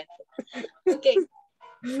me dijo esto? Okay.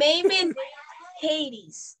 Maybe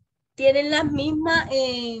Hades tienen la misma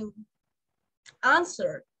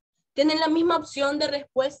answer. Tienen la misma opción de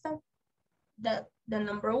respuesta. The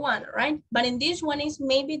number one, right? But in this one is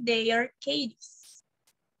maybe they are Katie's.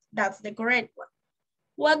 That's the correct one.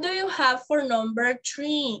 What do you have for number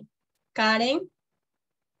 3, Karen?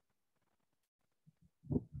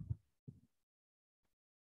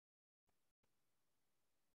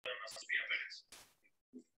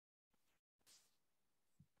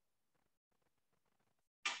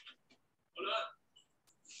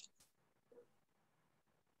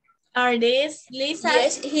 Are these Lisa?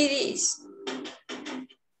 Yes, it is.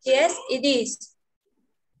 Yes, it is.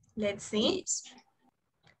 Let's see.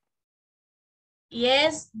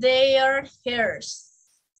 Yes, they are hairs.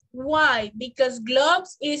 Why? Because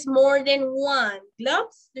gloves is more than one.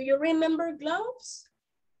 Gloves? Do you remember gloves?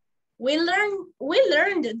 We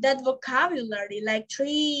learned that vocabulary like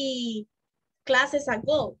 3 classes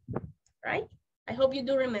ago, right? I hope you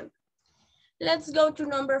do remember. Let's go to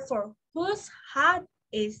number 4. Whose hat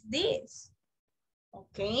is this?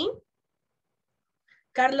 Okay.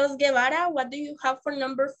 Carlos Guevara, what do you have for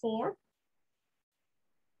number 4?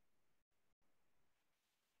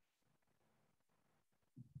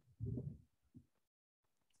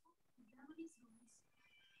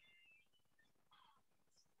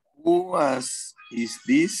 Is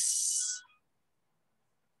this?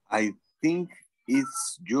 I think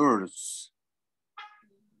it's yours.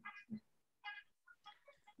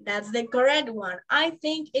 That's the correct one. I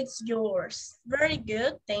think it's yours. Very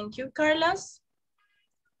good. Thank you, Carlos.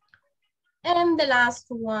 And the last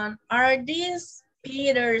one, are these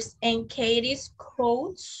Peter's and Katie's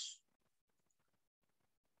coats?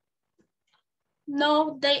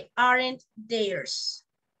 No, they aren't theirs.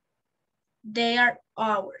 They are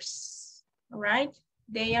ours, all right?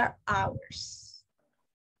 They are ours.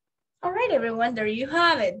 All right, everyone, there you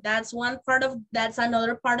have it. That's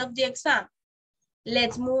another part of the exam.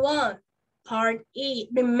 Let's move on. Part E.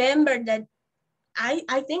 Remember that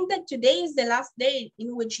I think that today is the last day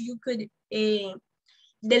in which you could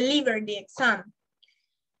deliver the exam.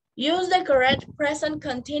 Use the correct present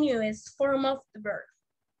continuous form of the verb.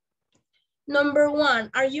 Number 1,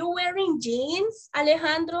 are you wearing jeans,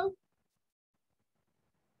 Alejandro?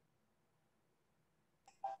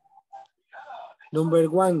 Number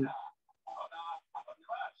 1.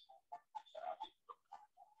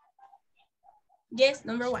 Yes,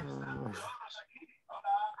 number 1.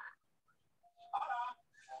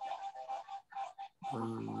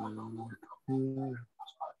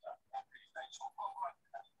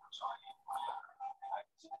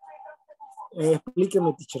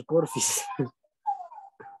 Explíqueme, teacher, porfis.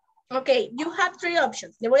 Okay, you have 3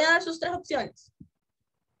 options. Le voy a dar sus 3 opciones.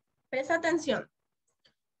 Presta atención.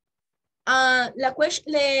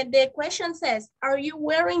 The question says, are you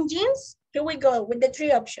wearing jeans? Here we go with the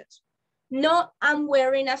 3 options. No, I'm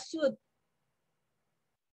wearing a suit.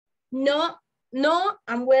 No,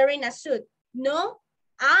 I'm wearing a suit. No,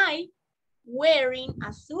 I wearing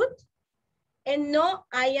a suit. And no,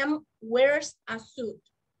 I am wears a suit.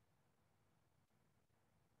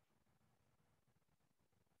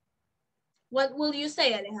 What will you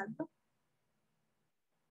say, Alejandro?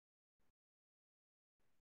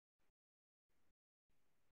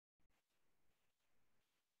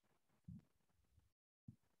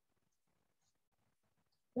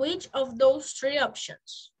 Which of those 3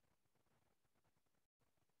 options?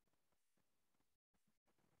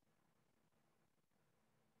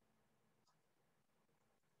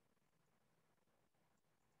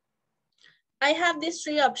 I have these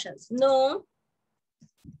 3 options. No,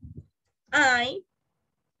 I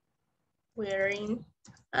wearing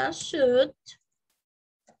a suit.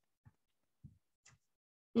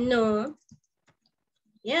 No,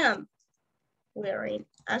 I am wearing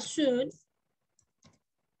a suit.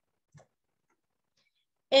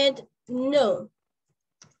 And no,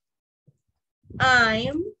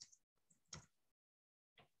 I'm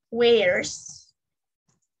wears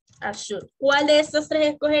A should. ¿Cuál de estas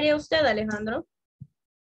tres escogería usted, Alejandro?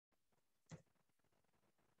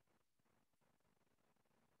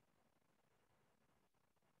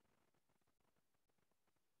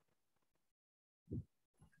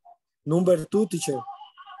 Number 2, teacher.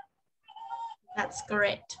 That's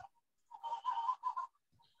correct.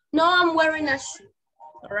 No, I'm wearing a shoe.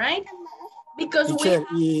 All right? Because Teacher,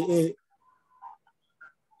 y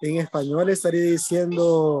en español estaría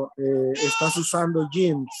diciendo, estás usando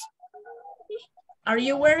jeans. Are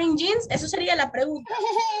you wearing jeans? Eso sería la pregunta.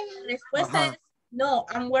 La respuesta es, no,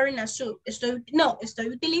 I'm wearing a suit. Estoy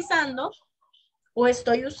utilizando o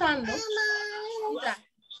estoy usando un traje.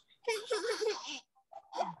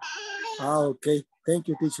 Okay. Thank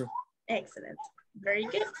you, teacher. Excellent. Very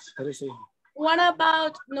good. Parece. What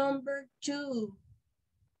about number 2?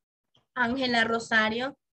 Ángela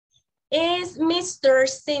Rosario. Is Mr.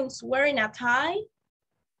 Sims wearing a tie?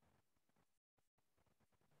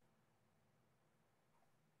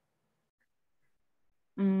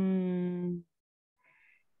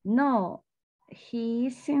 No, he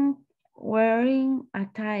isn't wearing a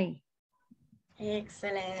tie.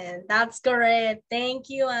 Excellent. That's correct. Thank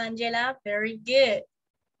you, Angela. Very good.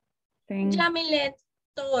 Yamilet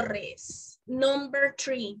Torres. Number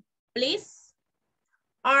 3, please.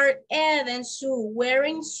 Are Ed and Sue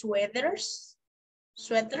wearing sweaters?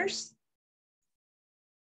 Sweaters?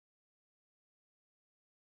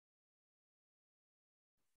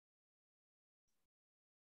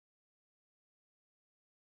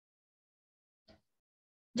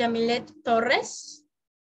 Yamilet Torres.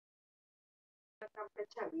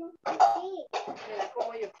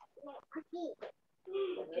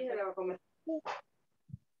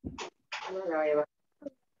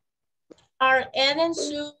 Are Ed and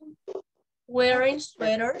Sue wearing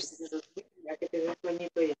sweaters?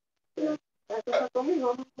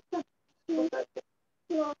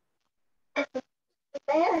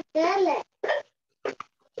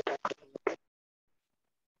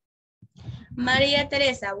 Maria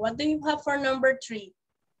Teresa, what do you have for number 3?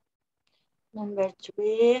 Number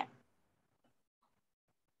 3.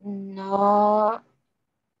 No,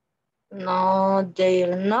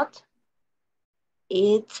 they're not.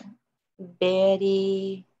 It's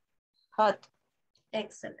very hot.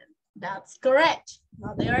 Excellent. That's correct.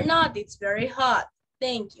 No, they are not. It's very hot.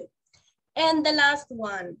 Thank you. And the last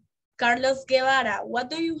one, Carlos Guevara, what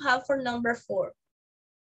do you have for number 4?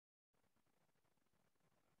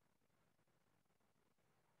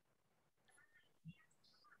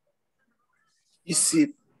 Is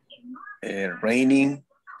it raining?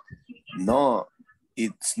 No,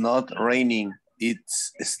 it's not raining.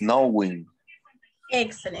 It's snowing.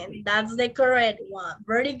 Excellent. That's the correct one.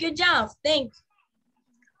 Very good job. Thank you.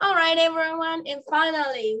 All right, everyone. And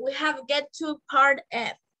finally, we have get to part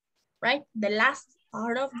F, right? The last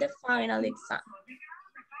part of the final exam.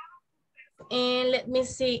 And let me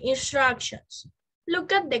see instructions.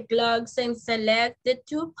 Look at the clocks and select the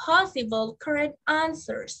 2 possible correct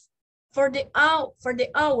answers for the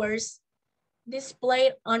hours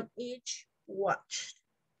displayed on each watch.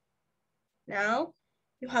 Now,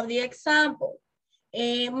 you have the example.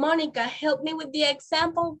 Monica, help me with the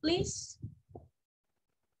example, please.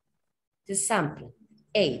 The sample.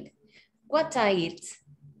 8. What time is?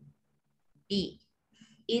 B.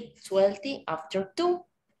 It's 20 after 2.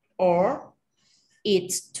 Or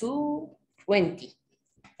it's 2:20.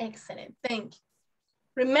 Excellent, thank you.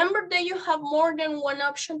 Remember that you have more than one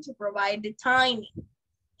option to provide the timing.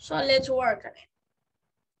 So let's work on it.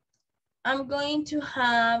 I'm going to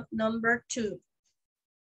have number 2.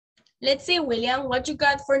 Let's see, William, what you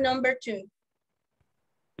got for number 2?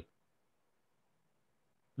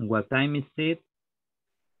 What time is it?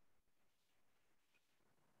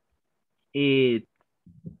 It's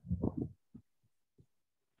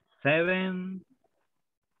 7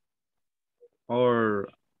 or...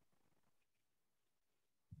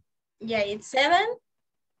 Yeah, it's 7.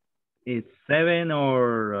 It's 7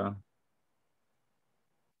 or...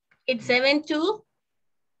 It's 7 too.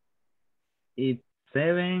 It's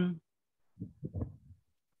 7.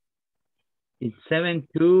 It's 7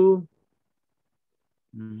 to...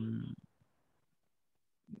 No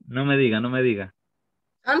me diga, no me diga.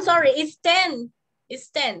 I'm sorry, it's 10. It's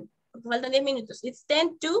 10. Faltan 10 minutos. It's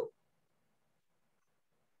 10 to.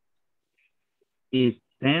 It's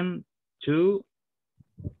 10 to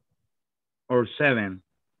or 7.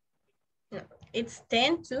 No, it's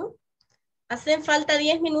 10 to. Hacen falta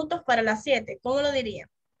 10 minutos para las 7. ¿Cómo lo diría?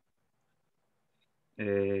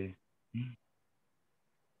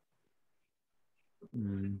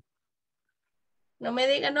 No me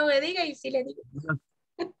diga y sí le digo.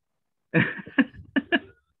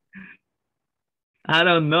 I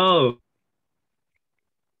don't know.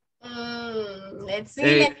 Let's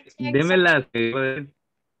see. Let me check Deme las.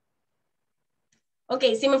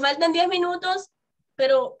 Okay, si me faltan 10 minutos,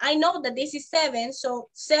 pero I know that this is 7, so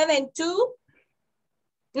 7 to,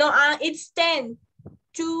 no, it's 10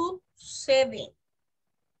 to 7.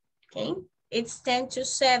 Okay, it's 10 to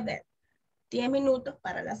 7. 10 minutos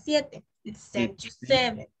para las 7. It's 10 to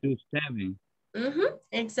 7. To 7.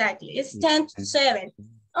 Exactly, it's 10 to 7.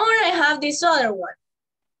 Or I have this other one.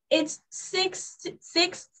 It's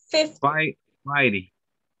 6:50. Friday.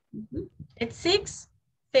 It's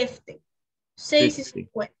 6:50.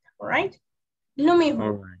 6:50, all right? Lo mismo.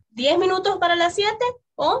 All right. 10 minutos para las 7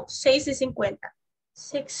 o 6:50.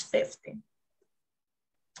 6:50.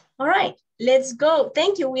 All right, let's go.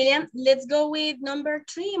 Thank you, William. Let's go with number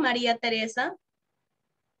 3, Maria Teresa.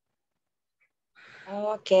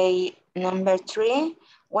 Okay, number 3.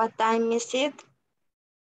 What time is it?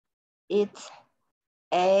 It's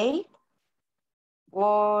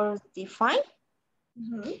 8:45.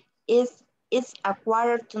 It's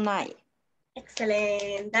 8:45.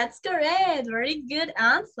 Excellent. That's correct. Very good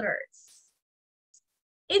answers.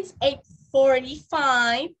 It's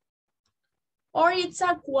 8:45 or it's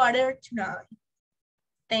 8:45.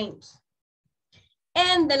 Thanks.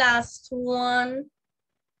 And the last one,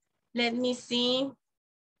 let me see.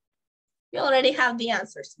 We already have the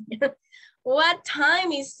answers. What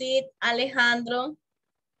time is it, Alejandro?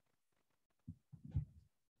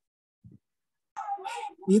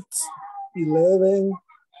 It's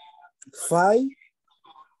 11:05.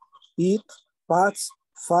 It past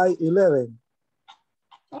 5:11.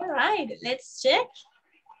 All right, let's check.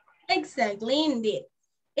 Exactly, indeed.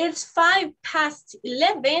 It's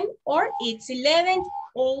 11:05 or it's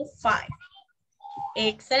 11:05.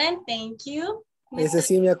 Excellent, thank you. Ese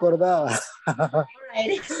sí me acordaba. All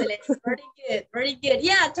right, excellent, very good, very good.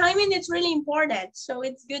 Yeah, timing is really important, so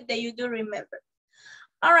it's good that you do remember.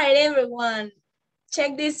 All right, everyone,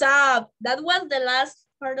 check this out. That was the last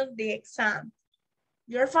part of the exam.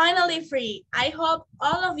 You're finally free. I hope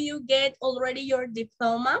all of you get already your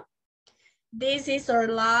diploma. This is our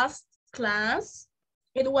last class.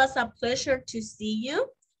 It was a pleasure to see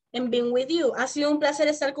you and being with you. Ha sido un placer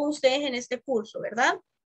estar con ustedes en este curso, ¿verdad?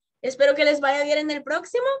 Espero que les vaya bien en el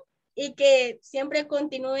próximo y que siempre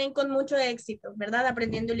continúen con mucho éxito, ¿verdad?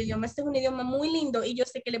 Aprendiendo el idioma. Este es un idioma muy lindo y yo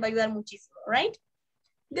sé que les va a ayudar muchísimo, right?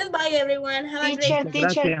 Goodbye, everyone. Have a great day.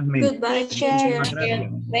 Teacher. Goodbye, teacher.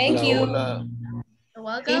 Thank you. Hola. You're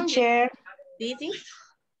welcome. Teacher, Busy?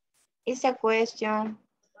 it's a question.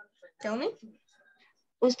 Tell me.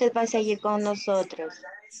 ¿Usted va a seguir con nosotros?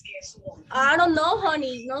 I don't know,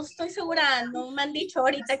 honey. No estoy segura. No me han dicho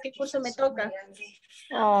ahorita qué curso me toca.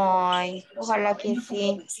 Ay, ojalá que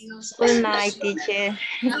sí. Good night, teacher.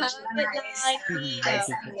 Good night, Tina.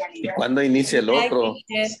 ¿Y cuándo inicia el otro?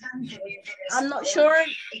 I'm not sure,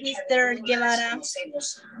 Mr. Guevara.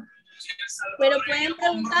 Pero pueden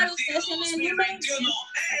preguntar, ustedes tienen el número.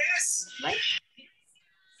 Right?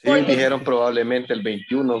 Sí, dijeron probablemente el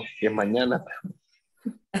 21, que es mañana.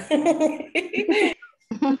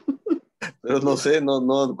 Pero no sé,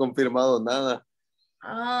 no han confirmado nada.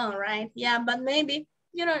 All right, yeah, but maybe,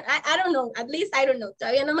 you know, I don't know, at least I don't know.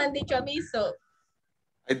 Todavía no me han dicho a mí, so.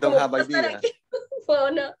 I don't have idea.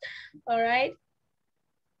 Well, no. All right.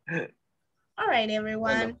 All right,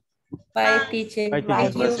 everyone. Bueno. Bye, teacher. Bye, Bye,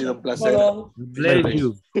 teacher. Ha sido un placer. Bless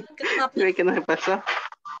you. ¿Qué nos pasó?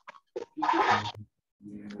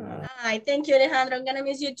 Hi, thank you, Alejandro. I'm gonna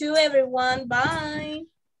miss you too, everyone. Bye.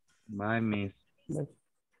 Bye, miss.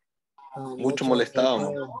 Mucho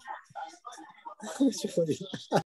molestado.